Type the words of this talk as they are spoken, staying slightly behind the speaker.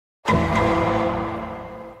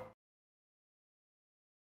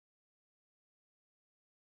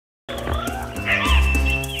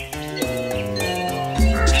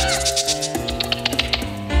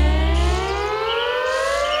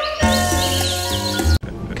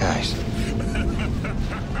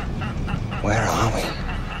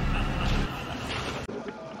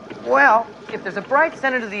Well, if there's a bright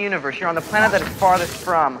center to the universe, you're on the planet that it's farthest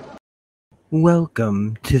from.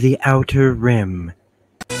 Welcome to the Outer Rim.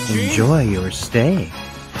 Enjoy your stay.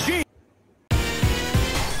 Here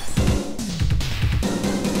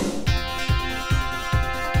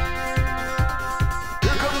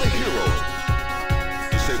come the heroes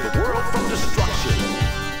to save the world from destruction.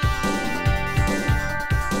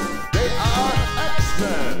 They are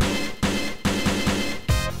X-Men.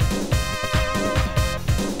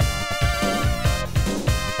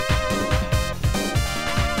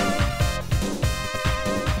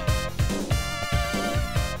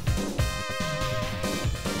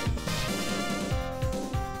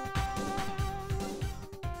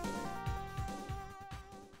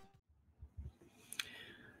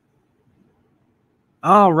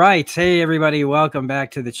 All right. Hey, everybody. Welcome back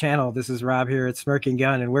to the channel. This is Rob here at Smirking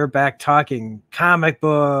Gun, and we're back talking comic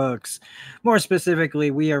books. More specifically,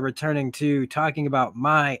 we are returning to talking about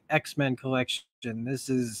my X-Men collection. This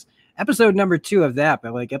is episode number 2 of that,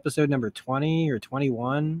 but like episode number 20 or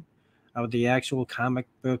 21 of the actual comic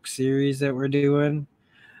book series that we're doing.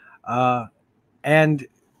 And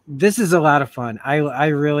this is a lot of fun. I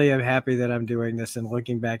really am happy that I'm doing this and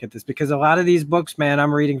looking back at this, because a lot of these books, man,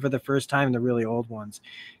 I'm reading for the first time, the really old ones,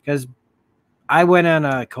 because I went on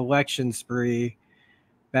a collection spree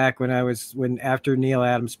back when after Neal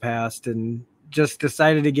Adams passed, and just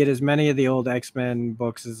decided to get as many of the old X-Men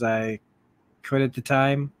books as I could at the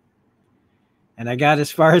time. And I got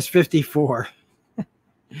as far as 54.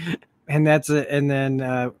 And that's it. And then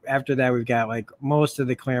after that, we've got like most of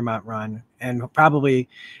the Claremont run. And probably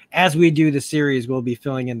as we do the series, we'll be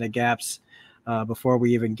filling in the gaps before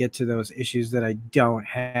we even get to those issues that I don't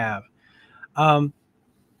have.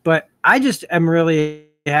 But I just am really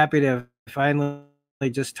happy to finally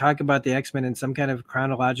just talk about the X-Men in some kind of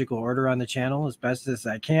chronological order on the channel as best as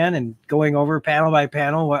I can, and going over panel by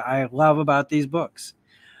panel what I love about these books.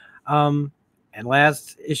 And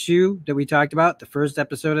last issue that we talked about, the first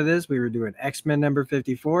episode of this, we were doing X-Men number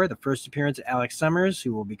 54, the first appearance of Alex Summers,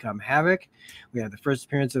 who will become Havoc. We have the first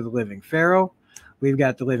appearance of the Living Pharaoh. We've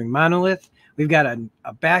got the Living Monolith. We've got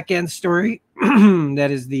a back-end story that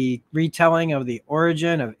is the retelling of the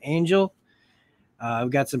origin of Angel. We've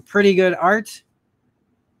got some pretty good art.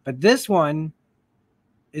 But this one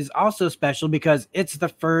is also special because it's the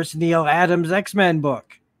first Neal Adams X-Men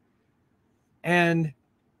book. And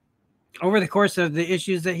over the course of the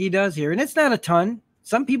issues that he does here, and it's not a ton.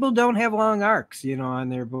 Some people don't have long arcs, you know, on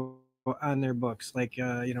their books, like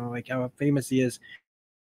like how famous he is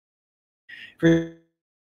for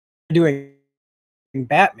doing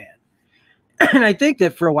Batman. And I think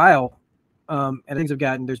that for a while, and things have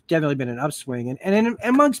gotten, there's definitely been an upswing, and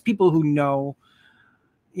amongst people who know,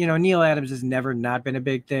 you know, Neal Adams has never not been a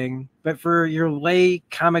big thing, but for your lay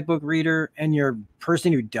comic book reader and your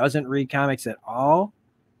person who doesn't read comics at all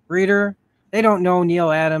reader, they don't know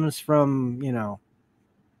Neal Adams from, you know,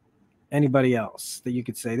 anybody else that you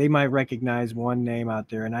could say. They might recognize one name out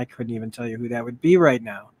there, and I couldn't even tell you who that would be right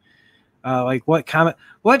now. Like what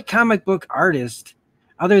comic book artist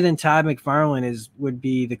other than Todd McFarlane would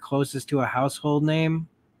be the closest to a household name?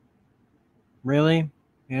 Really?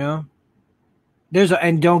 You know?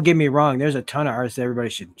 And don't get me wrong, there's a ton of artists that everybody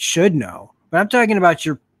should know. But I'm talking about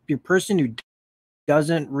your person who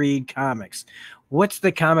doesn't read comics. What's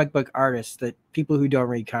the comic book artist that people who don't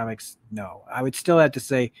read comics know? I would still have to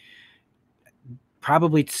say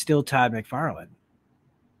probably still Todd McFarlane.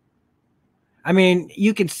 I mean,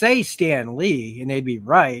 you could say Stan Lee and they'd be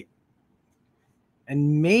right.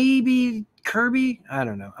 And maybe Kirby. I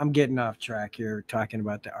don't know. I'm getting off track here talking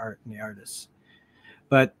about the art and the artists.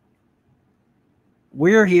 But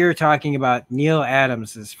we're here talking about Neal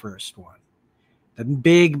Adams's first one. The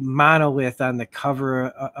big monolith on the cover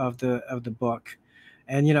of the book.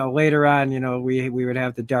 And, you know, later on, you know, we would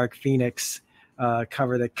have the Dark Phoenix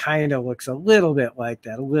cover that kind of looks a little bit like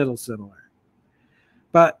that, a little similar.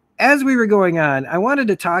 But as we were going on, I wanted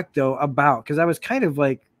to talk, though, about, because I was kind of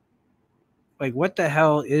like, what the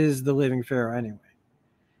hell is the Living Pharaoh anyway?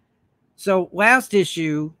 So last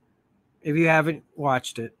issue, if you haven't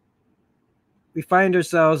watched it, we find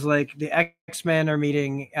ourselves like the X-Men are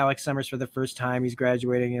meeting Alex Summers for the first time. He's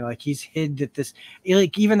graduating, and like he's hid that this,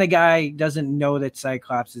 like even the guy doesn't know that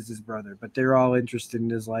Cyclops is his brother, but they're all interested in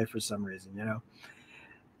his life for some reason, you know.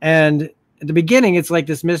 And at the beginning, it's like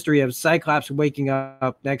this mystery of Cyclops waking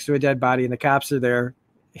up next to a dead body, and the cops are there.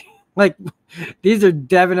 Like these are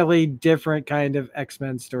definitely different kind of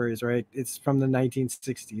X-Men stories, right? It's from the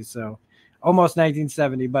 1960s, so almost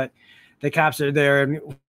 1970, but the cops are there, and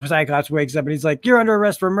Cyclops wakes up and he's like, "You're under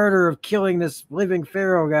arrest for murder of killing this Living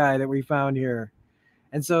Pharaoh guy that we found here."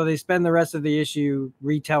 And so they spend the rest of the issue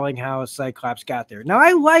retelling how Cyclops got there. Now,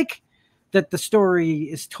 I like that the story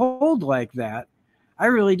is told like that. I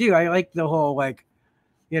really do. I like the whole, like,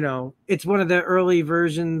 you know, it's one of the early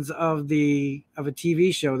versions of a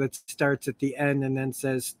TV show that starts at the end and then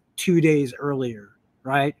says 2 days earlier,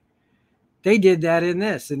 right? They did that in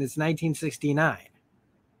this, and it's 1969.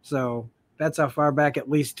 So that's how far back, at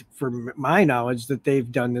least for my knowledge, that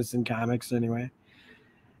they've done this in comics anyway.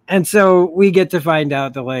 And so we get to find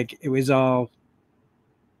out that, like, it was all,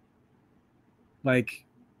 like,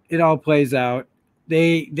 it all plays out.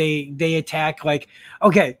 They attack, like,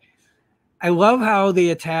 okay, I love how they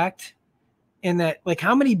attacked, in that, like,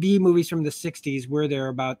 how many B movies from the 60s were there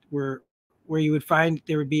about where you would find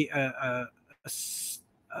there would be a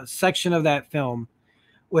section of that film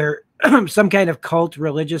where some kind of cult,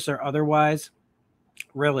 religious or otherwise,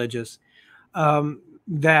 religious,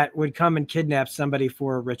 that would come and kidnap somebody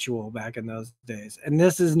for a ritual back in those days. And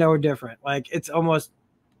this is no different. Like, it's almost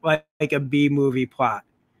like a B movie plot.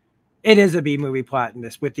 It is a B movie plot in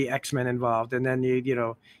this, with the X-Men involved. And then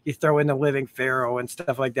you throw in the living pharaoh and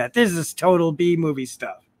stuff like that. This is total B movie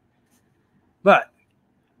stuff. But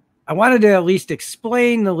I wanted to at least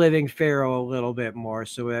explain the living pharaoh a little bit more,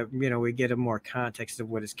 so that, we get a more context of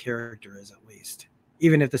what his character is, at least,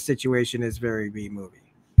 even if the situation is very B movie.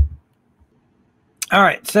 All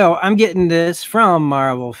right, so I'm getting this from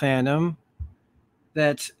Marvel Fandom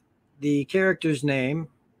that the character's name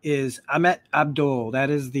is Ahmet Abdul. That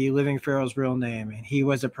is the living pharaoh's real name, and he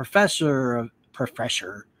was a professor of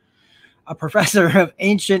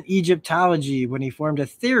ancient Egyptology when he formed a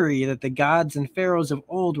theory that the gods and pharaohs of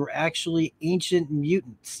old were actually ancient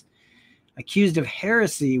mutants. Accused of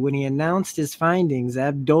heresy when he announced his findings,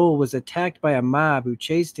 Abdul was attacked by a mob who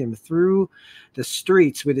chased him through the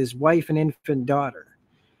streets with his wife and infant daughter.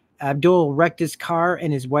 Abdul wrecked his car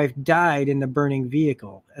and his wife died in the burning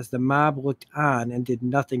vehicle as the mob looked on and did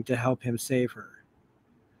nothing to help him save her.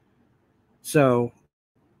 So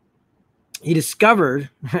he discovered,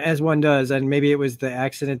 as one does, and maybe it was the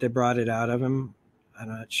accident that brought it out of him, I'm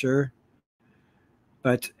not sure,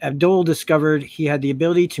 but Abdul discovered he had the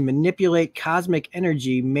ability to manipulate cosmic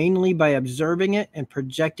energy mainly by observing it and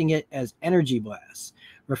projecting it as energy blasts,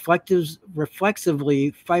 reflexively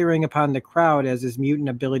firing upon the crowd as his mutant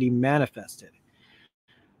ability manifested.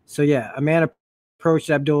 So yeah, a man approached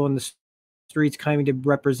Abdul in the streets claiming to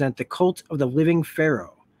represent the cult of the living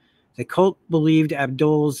pharaoh. The cult believed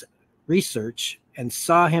Abdul's research and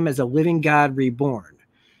saw him as a living god reborn.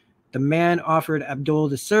 The man offered Abdul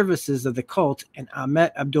the services of the cult, and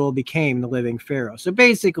Ahmet Abdul became the living pharaoh. So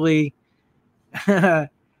basically,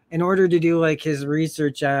 in order to do, like, his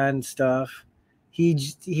research on stuff,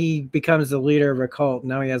 he becomes the leader of a cult.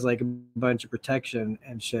 Now he has, like, a bunch of protection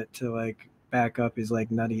and shit to, like, back up his, like,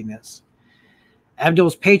 nuttiness.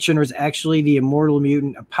 Abdul's patron was actually the immortal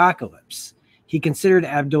mutant Apocalypse. He considered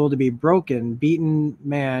Abdul to be broken, beaten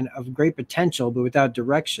man of great potential, but without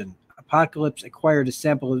direction. Apocalypse acquired a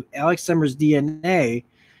sample of Alex Summers' DNA,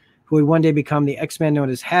 who would one day become the X-Man known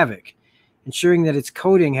as Havoc, ensuring that its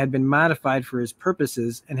coding had been modified for his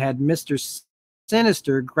purposes, and had Mr.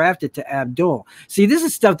 Sinister grafted to Abdul. See, this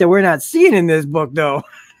is stuff that we're not seeing in this book, though.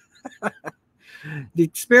 The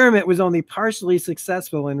experiment was only partially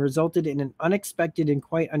successful and resulted in an unexpected and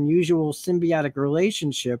quite unusual symbiotic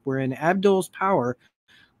relationship wherein Abdul's power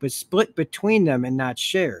was split between them and not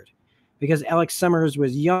shared. Because Alex Summers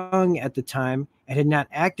was young at the time and had not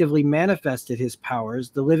actively manifested his powers,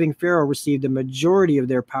 the living pharaoh received a majority of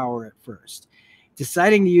their power at first.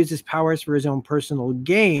 Deciding to use his powers for his own personal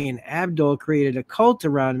gain, Abdul created a cult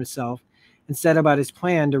around himself and set about his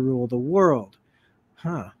plan to rule the world.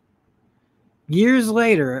 Years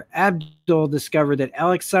later, Abdul discovered that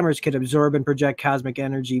Alex Summers could absorb and project cosmic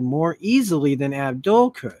energy more easily than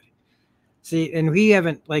Abdul could. See, and we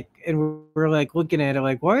haven't, like, and we're like looking at it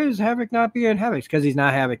like, why is Havoc not being Havoc? Because he's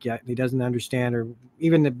not Havoc yet. And he doesn't understand, or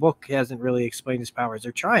even the book hasn't really explained his powers.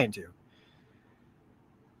 They're trying to.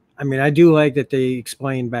 I mean, I do like that they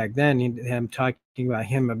explained back then him talking about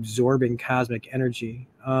him absorbing cosmic energy.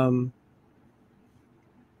 But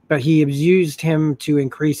he used him to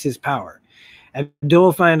increase his power.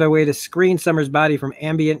 Abdul found a way to screen Summers' body from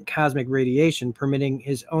ambient cosmic radiation, permitting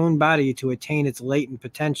his own body to attain its latent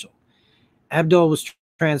potential. Abdul was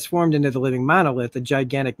transformed into the living monolith, a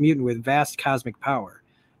gigantic mutant with vast cosmic power.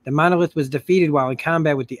 The monolith was defeated while in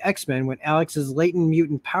combat with the X-Men when Alex's latent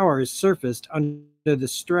mutant powers surfaced under the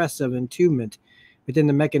stress of entombment within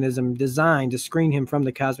the mechanism designed to screen him from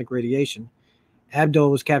the cosmic radiation.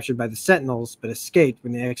 Abdul was captured by the Sentinels, but escaped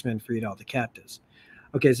when the X-Men freed all the captives.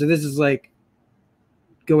 Okay, so this is like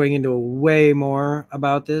going into way more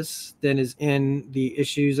about this than is in the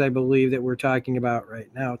issues I believe that we're talking about right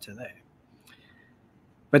now today.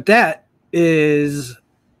 But that is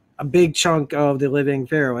a big chunk of the Living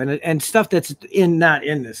Pharaoh and stuff that's not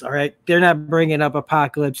in this. All right, they're not bringing up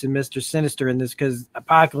Apocalypse and Mr. Sinister in this because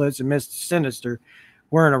Apocalypse and Mr. Sinister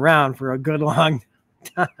weren't around for a good long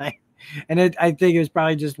time, and I think it was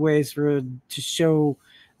probably just ways to show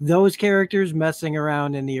those characters messing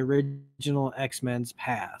around in the original X-Men's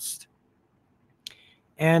past.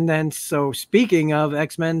 And then, so speaking of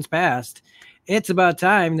X-Men's past, it's about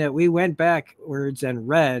time that we went backwards and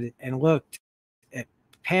read and looked at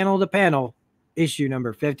panel to panel issue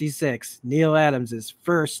number 56, Neal Adams'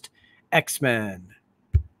 first X-Men.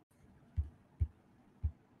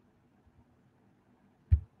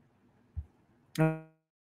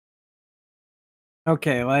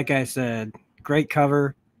 Okay, like I said, great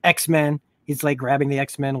cover. X-Men. He's like grabbing the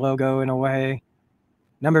X-Men logo in a way.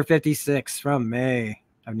 Number 56 from May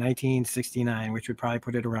of 1969, which would probably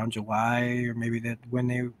put it around July or maybe that when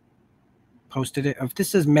they posted it. If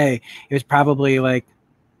this is May, it was probably like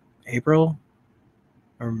April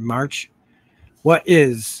or March. What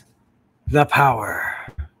is the power?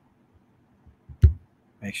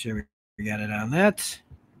 Make sure we got it on that.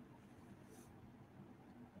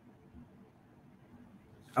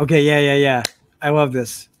 Okay, yeah. I love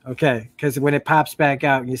this. Okay, because when it pops back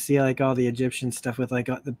out, you see like all the Egyptian stuff with like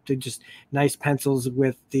the just nice pencils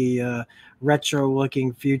with the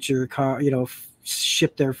retro-looking future car,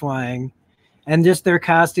 ship they're flying, and just their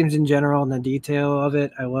costumes in general and the detail of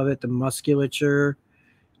it. I love it. The musculature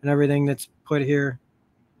and everything that's put here.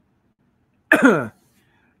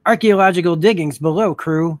 Archaeological diggings below,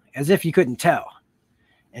 crew, as if you couldn't tell.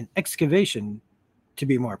 An excavation, to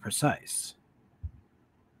be more precise.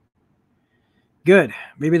 Good.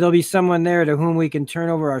 Maybe there'll be someone there to whom we can turn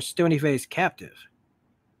over our stony-faced captive.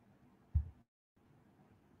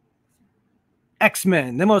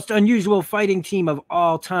 X-Men, the most unusual fighting team of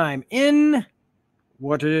all time in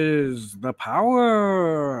What is the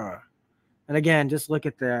Power? And again, just look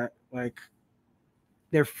at that. Like,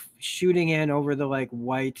 they're shooting in over the like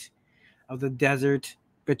white of the desert,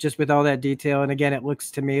 but just with all that detail. And again, it looks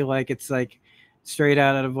to me like it's like straight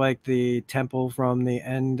out of like the temple from the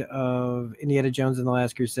end of Indiana Jones and the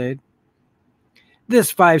Last Crusade.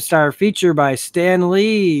 This 5-star feature by Stan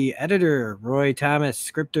Lee, editor, Roy Thomas,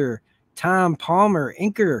 scripter, Tom Palmer,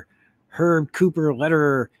 inker, Herb Cooper,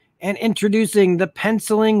 letterer, and introducing the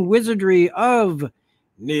penciling wizardry of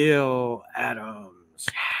Neal Adams.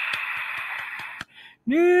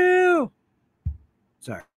 Neal!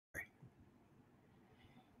 Sorry.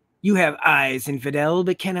 You have eyes, infidel,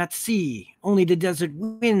 but cannot see. Only the desert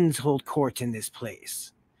winds hold court in this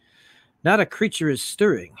place. Not a creature is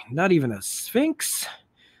stirring, not even a sphinx.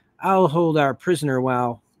 I'll hold our prisoner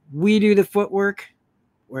while we do the footwork,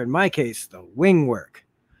 or in my case, the wing work.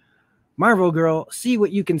 Marvel Girl, see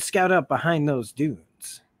what you can scout up behind those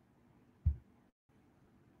dunes.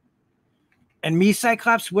 And me,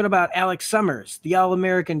 Cyclops, what about Alex Summers, the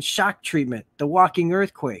all-American shock treatment, the walking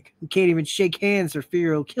earthquake, who can't even shake hands for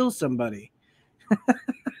fear he'll kill somebody?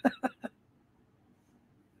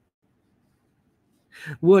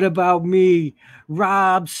 What about me,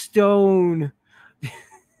 Rob Stone?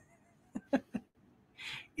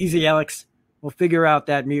 Easy, Alex. We'll figure out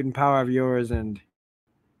that mutant power of yours and...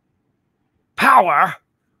 Power?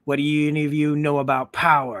 What do any of you know about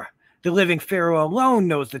power? The Living Pharaoh alone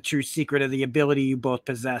knows the true secret of the ability you both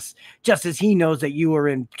possess, just as he knows that you are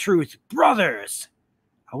in truth brothers.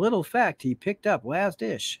 A little fact he picked up last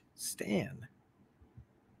ish, Stan.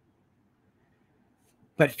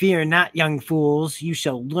 But fear not, young fools, you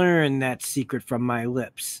shall learn that secret from my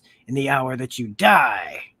lips in the hour that you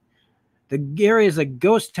die. The area is a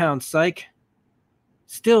ghost town, psych.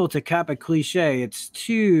 Still, to cop a cliche, it's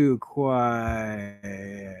too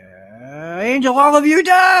quiet. Angel, all of you,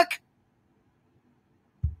 duck!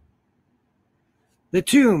 The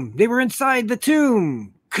tomb. They were inside the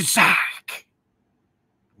tomb. Kazak.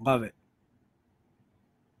 Love it.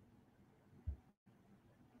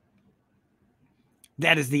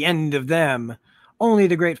 That is the end of them. Only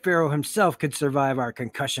the great Pharaoh himself could survive our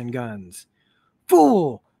concussion guns.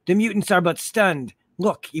 Fool! The mutants are but stunned.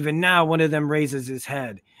 Look, even now one of them raises his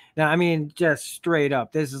head. Now, I mean, just straight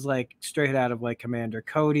up. This is like straight out of like Commander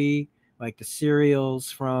Cody, like the serials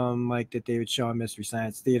from like that they would show on Mystery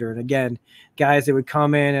Science Theater. And again, guys that would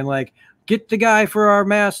come in and like, get the guy for our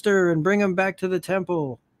master and bring him back to the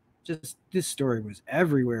temple. Just this story was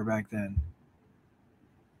everywhere back then.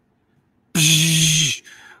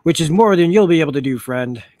 Which is more than you'll be able to do,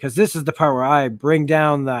 friend, because this is the power I bring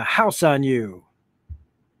down the house on you.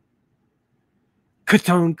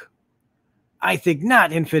 Katunk. I think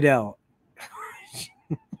not, infidel.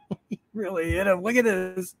 He really hit him. Look at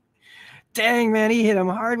this. Dang, man, he hit him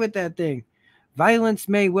hard with that thing. Violence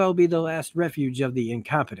may well be the last refuge of the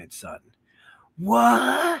incompetent, son.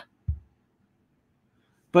 What?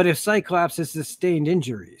 But if Cyclops has sustained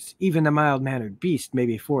injuries, even the mild-mannered beast may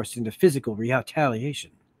be forced into physical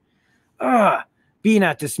retaliation. Ah, be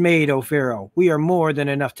not dismayed, O Pharaoh. We are more than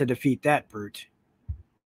enough to defeat that brute.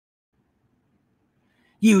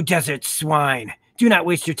 You desert swine! Do not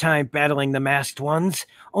waste your time battling the masked ones.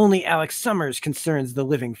 Only Alex Summers concerns the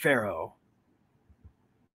living Pharaoh.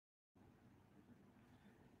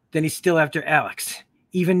 Then he's still after Alex,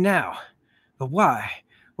 even now. But why?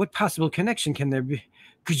 What possible connection can there be?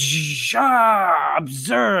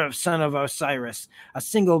 Observe, son of Osiris. A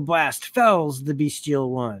single blast fells the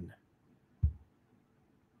bestial one.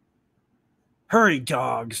 Hurry,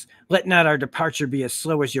 dogs. Let not our departure be as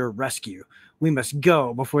slow as your rescue. We must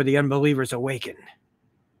go before the unbelievers awaken.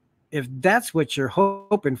 If that's what you're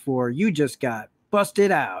hoping for, you just got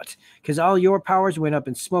busted out, because all your powers went up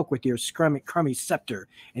in smoke with your crummy scepter.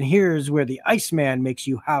 And here's where the Iceman makes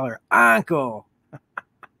you holler, Uncle!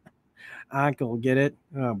 Uncle, get it?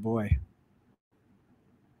 Oh, boy.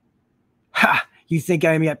 Ha! You think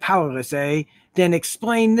I'm yet powerless, eh? Then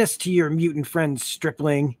explain this to your mutant friend,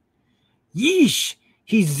 stripling. Yeesh!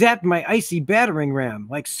 He zapped my icy battering ram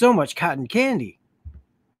like so much cotton candy.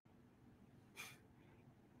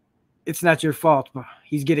 It's not your fault.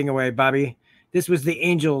 He's getting away, Bobby. This was the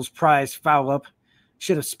Angels' prize foul-up.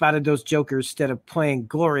 Should have spotted those jokers instead of playing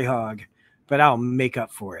glory hog, but I'll make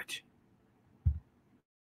up for it.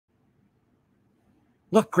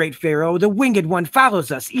 Look, great Pharaoh, the winged one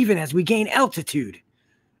follows us even as we gain altitude.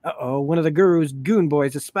 Uh-oh, one of the Guru's goon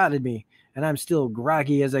boys has spotted me, and I'm still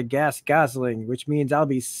groggy as a gas gosling, which means I'll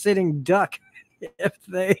be sitting duck if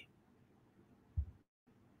they...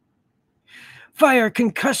 Fire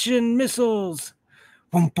concussion missiles!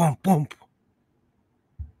 Boom, boom, boom.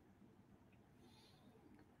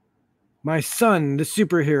 My son, the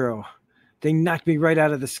superhero. They knocked me right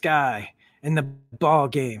out of the sky. And the ball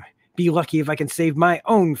game. Be lucky if I can save my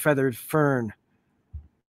own feathered fern.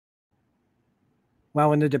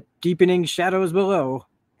 While in the deepening shadows below,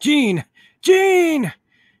 Jean! Jean!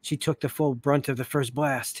 She took the full brunt of the first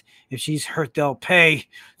blast. If she's hurt, they'll pay.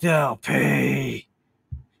 They'll pay.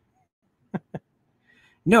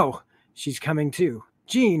 No, she's coming too.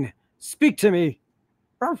 Jean, speak to me.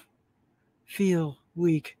 Ruff. Feel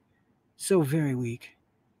weak. So very weak.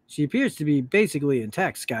 She appears to be basically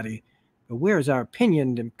intact, Scotty. But where's our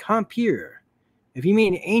pinioned compeer? If you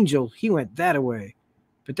mean Angel, he went that-a-way.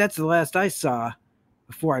 But that's the last I saw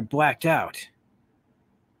before I blacked out.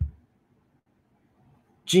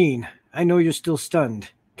 Jean, I know you're still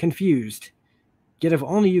stunned, confused. Yet if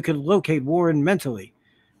only you could locate Warren mentally.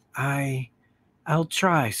 I'll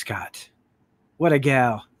try, Scott. What a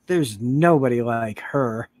gal. There's nobody like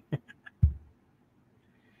her.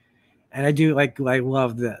 And I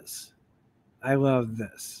love this. I love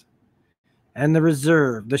this. And the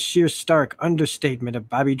reserve, the sheer stark understatement of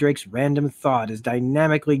Bobby Drake's random thought is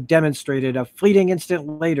dynamically demonstrated a fleeting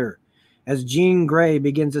instant later as Jean Grey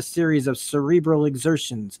begins a series of cerebral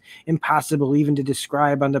exertions impossible even to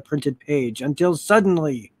describe on the printed page until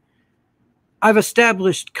suddenly, I've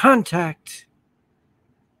established contact.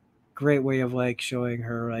 Great way of showing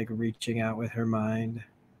her reaching out with her mind.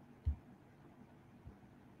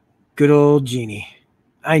 Good old Jeannie.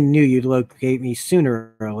 I knew you'd locate me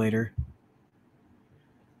sooner or later.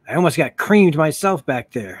 I almost got creamed myself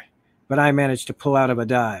back there, but I managed to pull out of a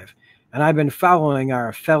dive, and I've been following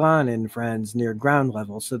our Felanin friends near ground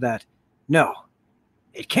level so that, no,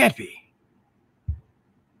 it can't be.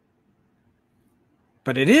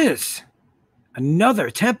 But it is. Another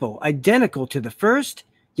temple, identical to the first,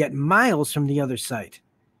 yet miles from the other site.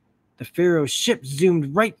 The Pharaoh's ship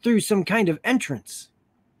zoomed right through some kind of entrance.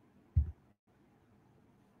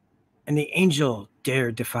 And the Angel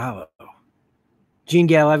dared to follow. Jean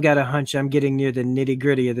Gal, I've got a hunch I'm getting near the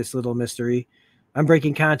nitty-gritty of this little mystery. I'm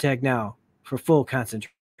breaking contact now for full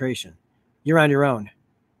concentration. You're on your own,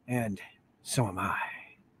 and so am I.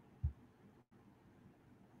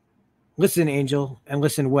 Listen, Angel, and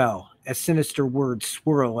listen well, as sinister words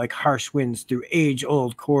swirl like harsh winds through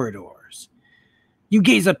age-old corridors. You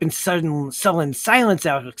gaze up in sullen silence,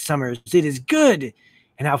 Alex Summers. It is good,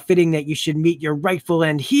 and how fitting that you should meet your rightful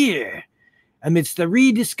end here, amidst the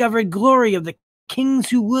rediscovered glory of the kings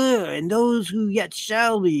who were and those who yet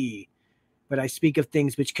shall be. But I speak of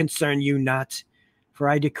things which concern you not, for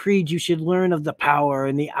I decreed you should learn of the power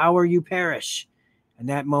in the hour you perish, and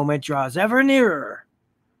that moment draws ever nearer.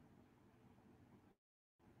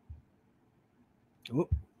 Oh,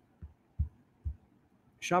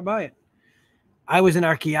 shot by it. I was an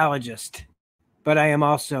archaeologist, but I am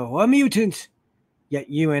also a mutant. Yet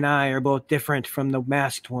you and I are both different from the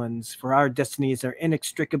masked ones, for our destinies are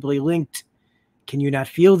inextricably linked. Can you not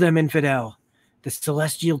feel them, infidel? The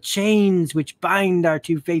celestial chains which bind our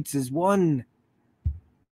two fates as one.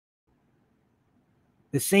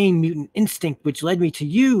 The same mutant instinct which led me to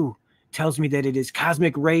you tells me that it is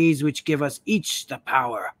cosmic rays which give us each the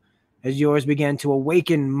power. As yours began to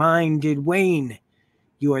awaken, mine did wane.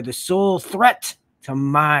 You are the sole threat to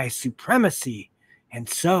my supremacy, and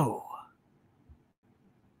so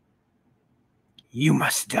you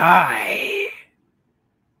must die.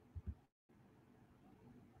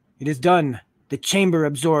 It is done. The chamber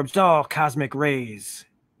absorbs all cosmic rays.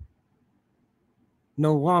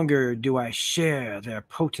 No longer do I share their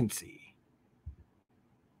potency.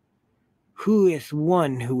 Who is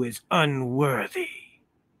one who is unworthy?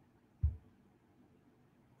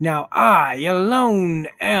 Now I alone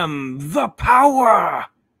am the power.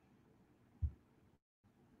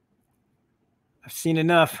 I've seen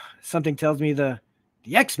enough. Something tells me the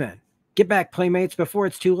X-Men. Get back, playmates, before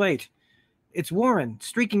it's too late. It's Warren,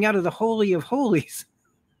 streaking out of the Holy of Holies.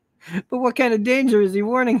 But what kind of danger is he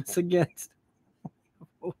warning us against?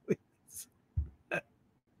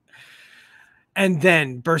 And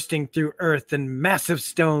then bursting through earth and massive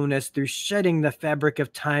stone as through shedding the fabric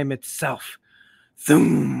of time itself.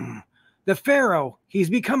 Thoom! The pharaoh, he's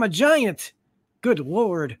become a giant. Good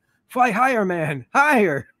Lord, fly higher, man,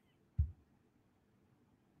 higher.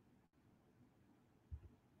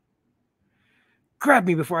 Grabbed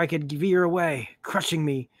me before I could veer away, crushing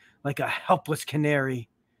me like a helpless canary.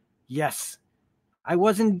 Yes, I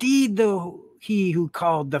was indeed he who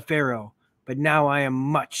called the pharaoh, but now I am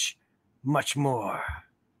much, much more.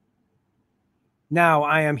 Now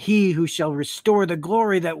I am he who shall restore the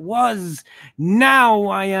glory that was. Now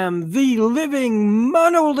I am the living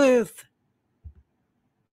monolith.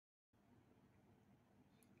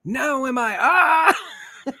 Now am I.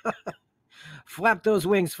 Flap those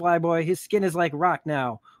wings, Flyboy. His skin is like rock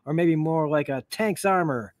now, or maybe more like a tank's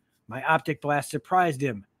armor. My optic blast surprised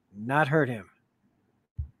him, not hurt him.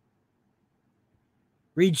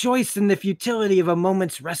 Rejoice in the futility of a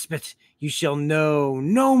moment's respite. You shall know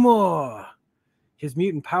no more. His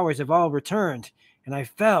mutant powers have all returned, and I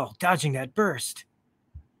fell, dodging that burst.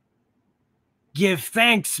 Give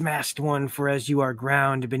thanks, masked one, for as you are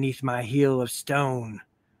ground beneath my heel of stone,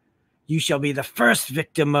 you shall be the first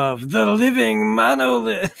victim of the living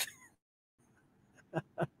monolith.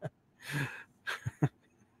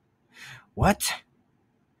 What?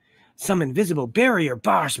 Some invisible barrier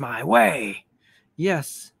bars my way.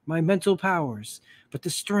 Yes, my mental powers, but the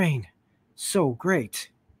strain, so great.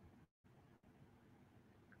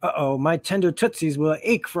 Uh-oh, my tender tootsies will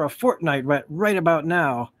ache for a fortnight right about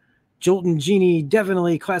now. Jolton Genie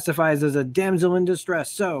definitely classifies as a damsel in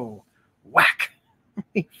distress, so whack.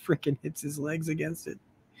 He freaking hits his legs against it.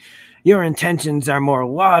 Your intentions are more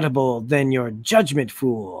laudable than your judgment,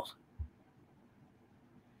 fool.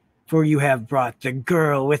 For you have brought the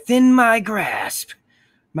girl within my grasp.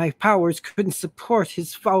 My powers couldn't support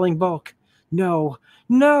his falling bulk. No,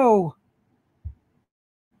 no!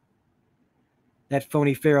 That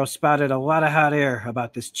phony pharaoh spotted a lot of hot air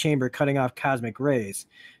about this chamber cutting off cosmic rays.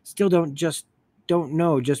 Still don't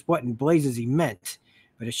know just what in blazes he meant,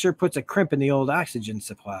 but it sure puts a crimp in the old oxygen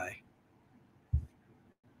supply.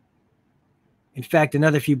 In fact,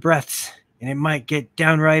 another few breaths, and it might get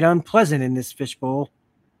downright unpleasant in this fishbowl.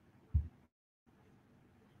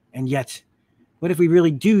 And yet, what if we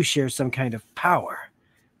really do share some kind of power?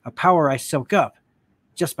 A power I soak up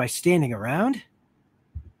just by standing around?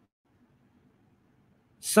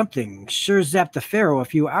 Something sure zapped the pharaoh a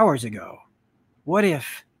few hours ago. What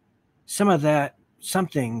if some of that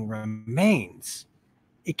something remains?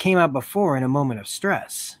 It came out before in a moment of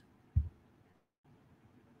stress.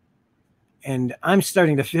 And I'm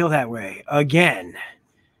starting to feel that way again.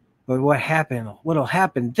 But what'll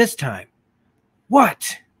happen this time?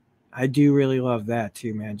 What? I do really love that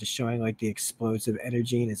too, man. Just showing like the explosive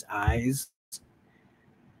energy in his eyes.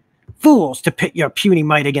 Fools to pit your puny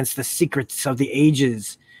might against the secrets of the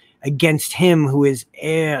ages, against him who is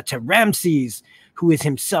heir to Ramses, who is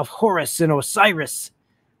himself Horus and Osiris.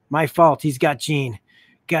 My fault, he's got Gene.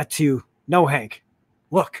 Got to. No, Hank.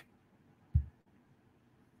 Look.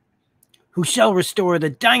 Who shall restore the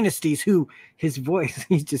dynasties, who, his voice,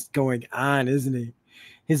 he's just going on, isn't he?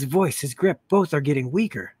 His voice, his grip, both are getting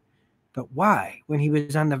weaker. But why, when he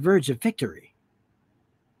was on the verge of victory?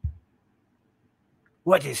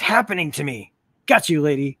 What is happening to me? Got you,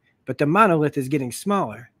 lady. But the monolith is getting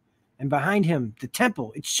smaller. And behind him, the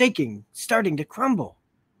temple, it's shaking, starting to crumble.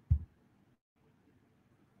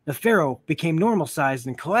 The pharaoh became normal-sized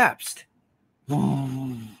and collapsed.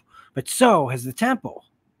 But so has the temple.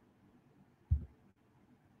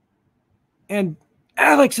 And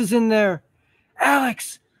Alex is in there.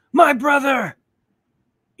 Alex, my brother.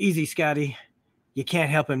 Easy, Scotty. You can't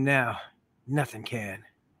help him now. Nothing can.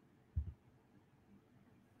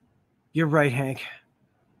 You're right, Hank.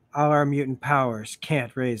 All our mutant powers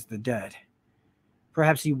can't raise the dead.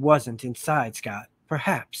 Perhaps he wasn't inside, Scott.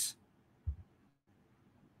 Perhaps.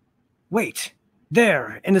 Wait.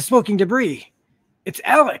 There, in the smoking debris. It's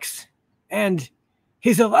Alex. And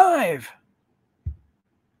he's alive.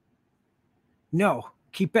 No,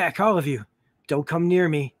 keep back, all of you. Don't come near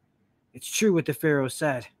me. It's true what the pharaoh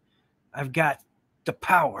said. I've got the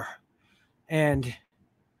power. And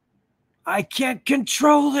I can't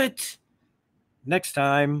control it. Next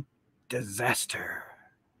time, disaster.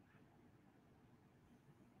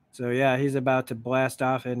 So yeah, he's about to blast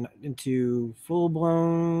off into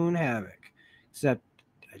full-blown havoc. Except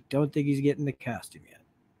I don't think he's getting the costume yet.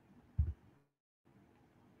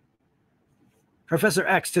 Professor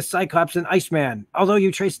X to Cyclops and Iceman. Although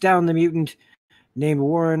you traced down the mutant named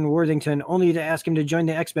Warren Worthington only to ask him to join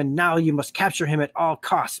the X-Men, now you must capture him at all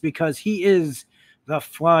costs because he is the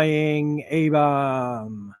Flying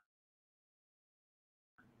A-Bomb.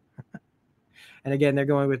 And again, they're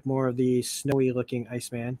going with more of the snowy-looking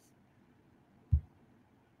Iceman.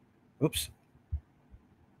 Oops.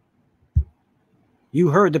 You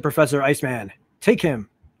heard the Professor, Iceman. Take him.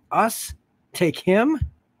 Us? Take him?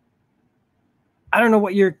 I don't know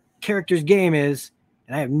what your character's game is,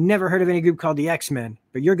 and I have never heard of any group called the X-Men,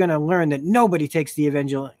 but you're going to learn that nobody takes the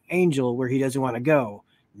Angel where he doesn't want to go.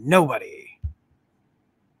 Nobody.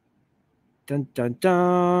 Dun, dun,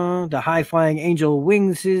 dun. The high-flying angel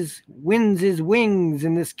wins his wings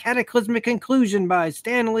in this cataclysmic conclusion by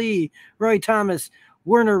Stan Lee, Roy Thomas,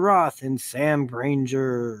 Werner Roth, and Sam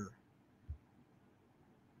Granger.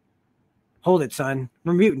 Hold it, son.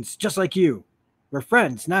 We're mutants, just like you. We're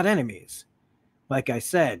friends, not enemies. Like I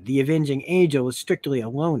said, the avenging angel is strictly a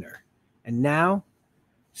loner. And now,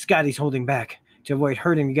 Scotty's holding back to avoid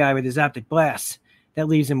hurting the guy with his optic blast. That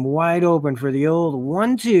leaves him wide open for the old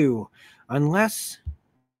 1-2. Unless...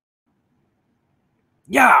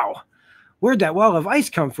 Yow! Where'd that wall of ice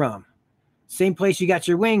come from? Same place you got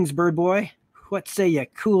your wings, bird boy. What say you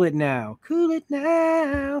cool it now? Cool it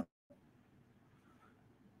now.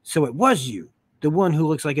 So it was you, the one who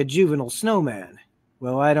looks like a juvenile snowman.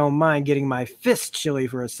 Well, I don't mind getting my fist chilly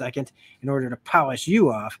for a second in order to polish you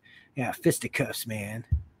off. Yeah, fisticuffs, man.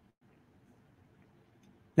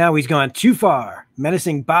 Now he's gone too far.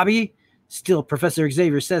 Menacing Bobby? Still, Professor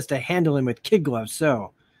Xavier says to handle him with kid gloves,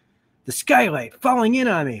 so. The skylight falling in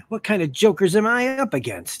on me. What kind of jokers am I up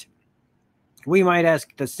against? We might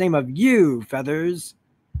ask the same of you, Feathers.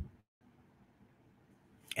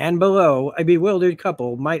 And below, a bewildered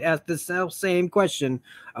couple might ask the same question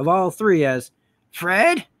of all three as,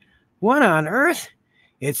 Fred? What on earth?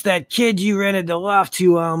 It's that kid you rented the loft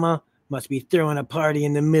to, Alma. Must be throwing a party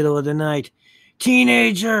in the middle of the night.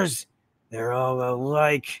 Teenagers! They're all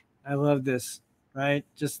alike. I love this, right?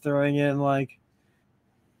 Just throwing in like,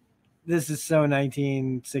 this is so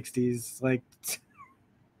 1960s. Like,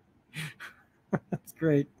 that's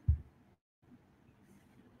great.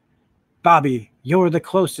 Bobby, you're the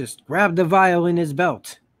closest. Grab the vial in his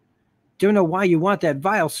belt. Don't know why you want that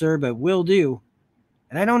vial, sir, but will do.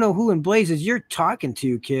 And I don't know who in blazes you're talking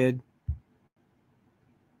to, kid.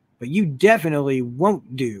 But you definitely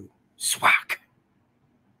won't do. Swack.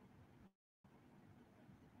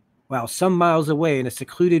 While some miles away in a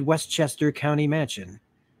secluded Westchester County mansion,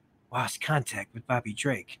 lost contact with Bobby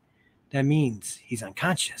Drake. That means he's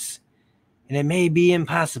unconscious. And it may be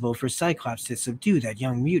impossible for Cyclops to subdue that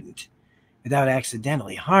young mutant without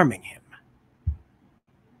accidentally harming him.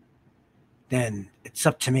 Then it's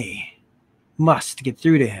up to me. Must get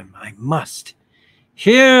through to him. I must.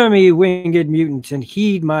 Hear me, winged mutant, and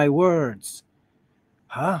heed my words.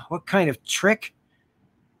 Huh? What kind of trick?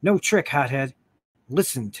 No trick, hothead.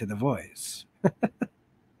 Listen to the voice.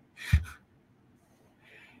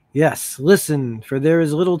 Yes, listen, for there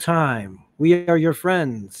is little time. We are your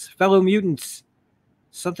friends, fellow mutants.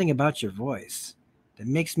 Something about your voice that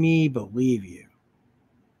makes me believe you.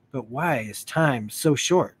 But why is time so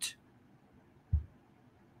short?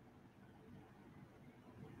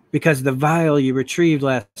 Because the vial you retrieved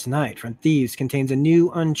last night from thieves contains a new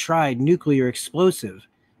untried nuclear explosive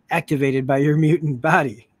activated by your mutant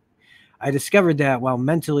body. I discovered that while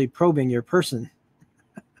mentally probing your person.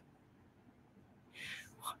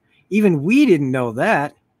 Even we didn't know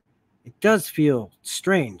that. It does feel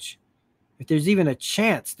strange. if there's even a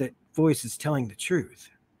chance that voice is telling the truth.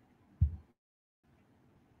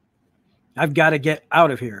 I've got to get out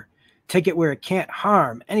of here. Take it where it can't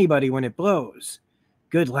harm anybody when it blows.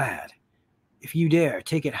 Good lad. If you dare,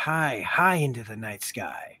 take it high, high into the night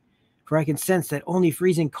sky. For I can sense that only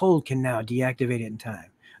freezing cold can now deactivate it in time.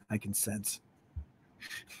 I can sense.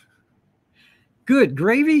 Good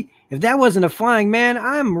gravy. If that wasn't a flying man,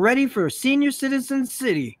 I'm ready for Senior Citizen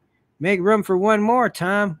City. Make room for one more,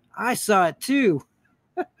 Tom. I saw it too.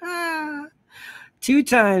 2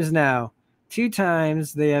 times now. 2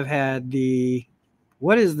 times they have had the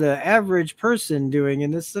what is the average person doing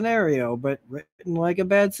in this scenario, but written like a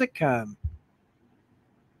bad sitcom.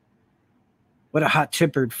 What a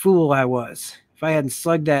hot-tempered fool I was. If I hadn't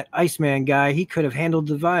slugged that Iceman guy, he could have handled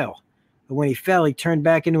the vial. But when he fell, he turned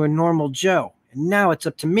back into a normal Joe. And now it's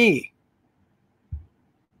up to me.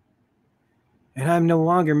 And I'm no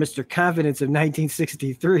longer Mr. Confidence of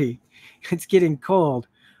 1963. It's getting cold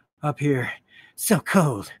up here. So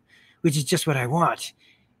cold. Which is just what I want.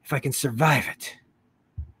 If I can survive it.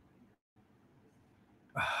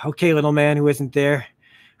 Okay, little man who isn't there.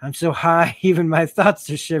 I'm so high, even my thoughts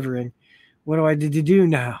are shivering. What do I need to do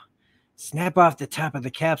now? Snap off the top of the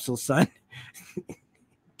capsule, son.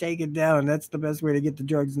 Take it down. That's the best way to get the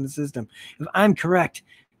drugs in the system. If I'm correct,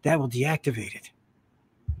 that will deactivate it.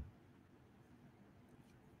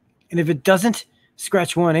 And if it doesn't,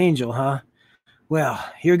 scratch one angel, huh? Well,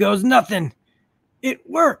 here goes nothing. It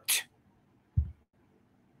worked.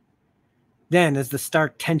 Then, as the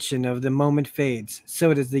stark tension of the moment fades,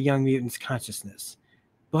 so does the young mutant's consciousness.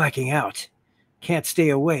 Blacking out. Can't stay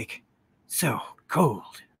awake. So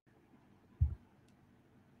cold.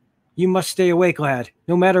 You must stay awake, lad,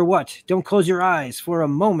 no matter what. Don't close your eyes for a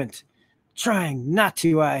moment. Trying not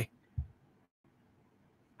to, I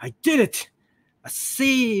did it. I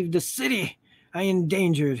saved the city I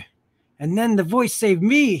endangered. And then the voice saved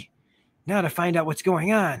me. Now to find out what's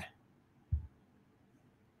going on.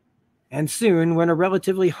 And soon, when a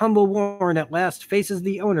relatively humble Warren at last faces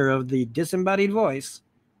the owner of the disembodied voice,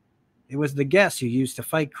 it was the guess you used to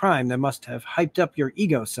fight crime that must have hyped up your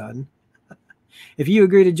ego, son. If you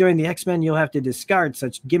agree to join the X-Men, you'll have to discard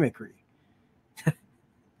such gimmickry.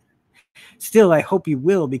 Still, I hope you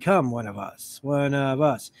will become one of us.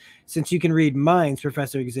 Since you can read minds,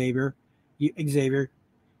 Professor Xavier,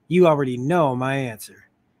 you already know my answer.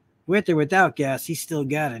 With or without gas, he's still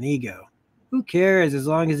got an ego. Who cares as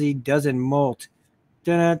long as he doesn't molt?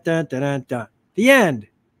 Dun-dun-dun-dun-dun. The end.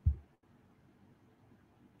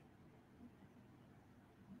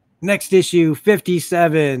 Next issue,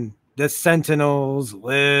 57. The Sentinels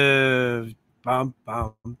live. Bum,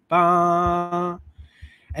 bum, bum.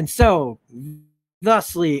 And so,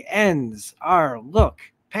 thusly ends our look,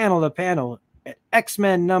 panel to panel, at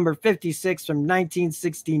X-Men number 56 from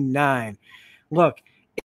 1969. Look,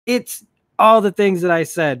 it's all the things that I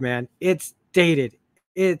said, man. It's dated.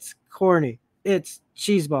 It's corny. It's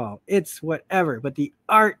cheeseball. It's whatever. But the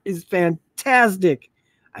art is fantastic.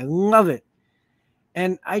 I love it.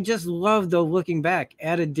 And I just love, though, looking back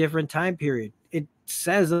at a different time period. It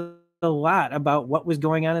says a lot about what was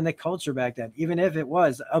going on in the culture back then, even if it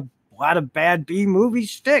was a lot of bad B-movie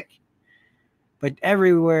shtick. But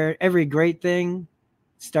everywhere, every great thing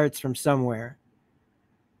starts from somewhere.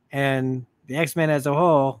 And the X-Men as a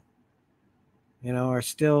whole, you know, are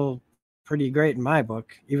still pretty great in my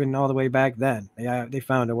book, even all the way back then. They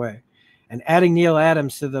found a way. And adding Neal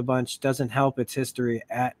Adams to the bunch doesn't help its history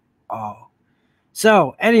at all.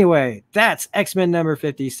 So anyway, that's X-Men number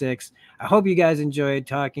 56. I hope you guys enjoyed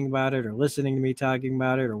talking about it, or listening to me talking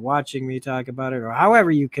about it, or watching me talk about it, or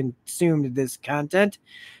however you consumed this content.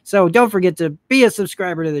 So don't forget to be a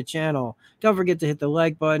subscriber to the channel. Don't forget to hit the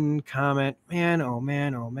like button, comment. Man, oh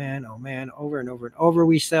man, oh man, oh man, over and over and over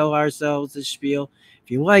we sell ourselves this spiel.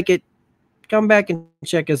 If you like it, come back and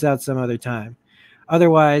check us out some other time.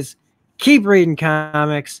 Otherwise, keep reading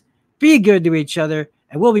comics, be good to each other,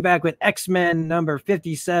 and we'll be back with X-Men number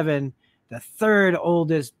 57, the third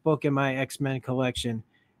oldest book in my X-Men collection,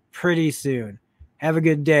 pretty soon. Have a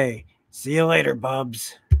good day. See you later,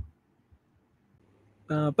 bubs.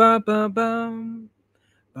 Ba-ba-ba-bum.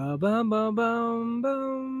 Ba-bum-bum-bum.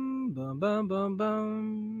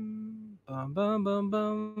 Bum-bum-bum-bum.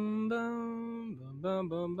 Bum-bum-bum-bum.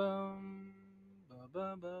 Bum-bum-bum-bum.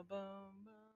 Ba-ba-ba-bum.